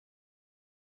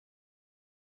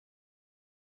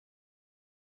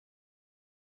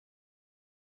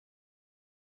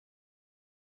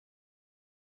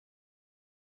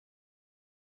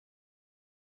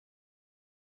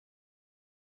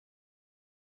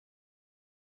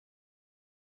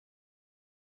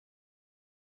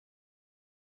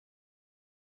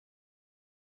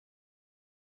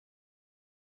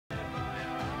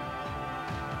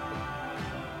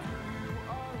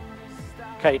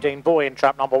Dean Boy in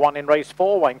trap number 1 in race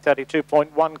 4, weighing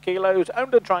 32.1 kilos,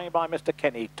 owned and trained by Mr.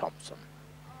 Kenny Thompson.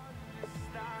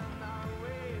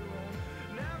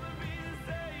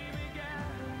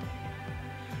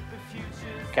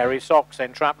 Kerry Socks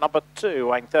in trap number 2,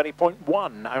 weighing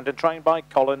 30.1, owned and trained by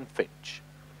Colin Finch.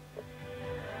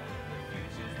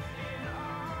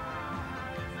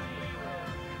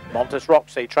 Montes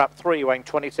Roxy, trap 3, weighing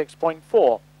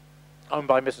 26.4, owned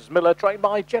by Mrs. Miller, trained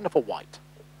by Jennifer White.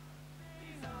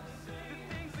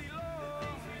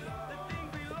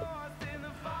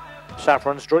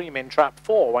 Saffrons Dream in trap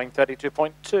 4, weighing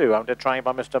 32.2, owned and trained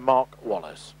by Mr. Mark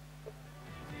Wallace.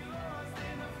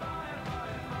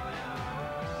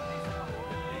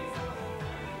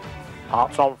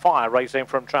 Hearts on Fire, racing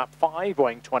from trap 5,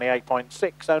 weighing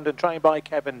 28.6, owned and trained by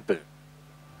Kevin Boone.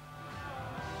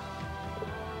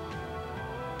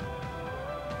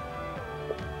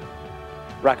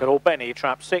 Racketall Benny,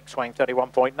 trap 6, weighing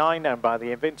 31.9, owned by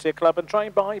the Invincia Club and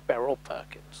trained by Beryl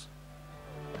Perkins.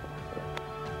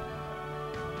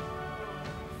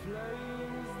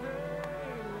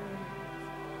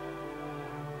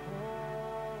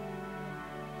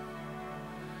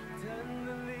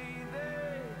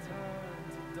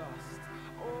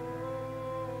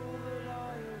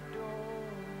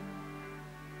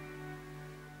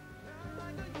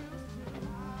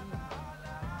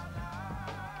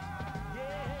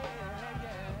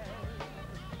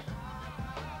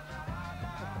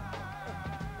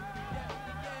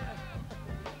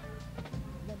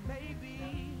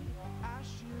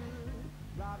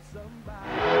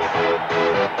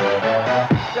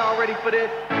 Y'all ready for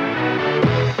this?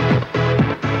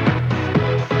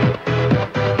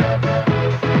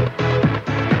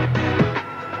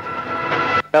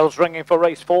 Bells ringing for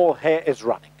race 4, Hair is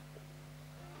running.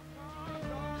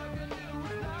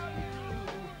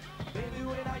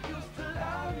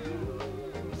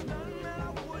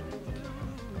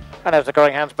 And as the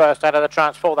going hands burst out of the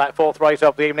trance for that 4th race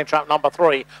of the evening, trap number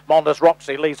 3, Mondes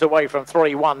Roxy leads away from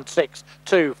 3, 1, 6,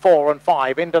 2, 4 and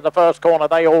 5. Into the first corner,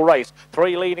 they all race.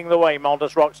 3 leading the way,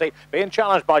 Mondes Roxy, being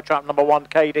challenged by trap number 1,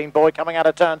 Dean Boy, coming out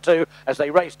of turn 2 as they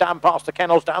race down past the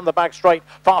kennels, down the back straight,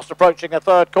 fast approaching the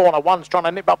 3rd corner. 1's trying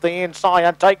to nip up the inside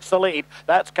and takes the lead.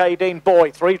 That's Dean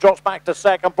Boy. 3 drops back to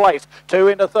 2nd place. 2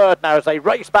 into 3rd now as they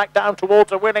race back down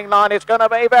towards the winning line. It's going to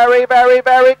be very, very,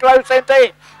 very close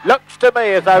indeed. Looks to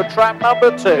me as though trap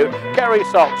number 2, Kerry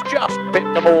Socks, just bit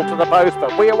them all to the post,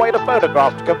 but we await a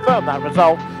photograph to confirm that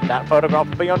result. That photograph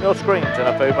will be on your screens in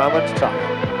a few moments'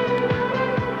 time.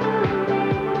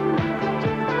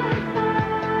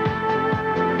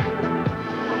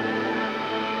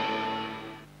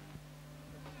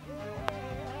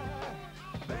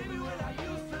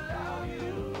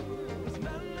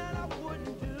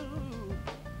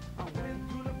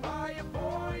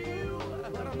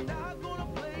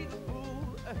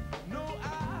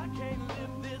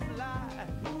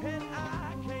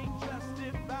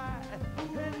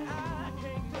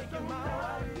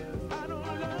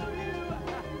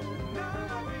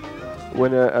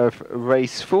 Winner of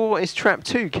race 4 is trap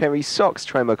 2, Kerry Socks,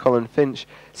 trained by Colin Finch.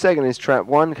 2nd is trap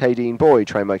 1, Dean Boy,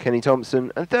 trained by Kenny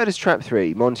Thompson. And 3rd is trap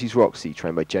 3, Montes Roxy,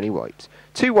 trained by Jenny White.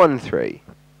 2-1-3.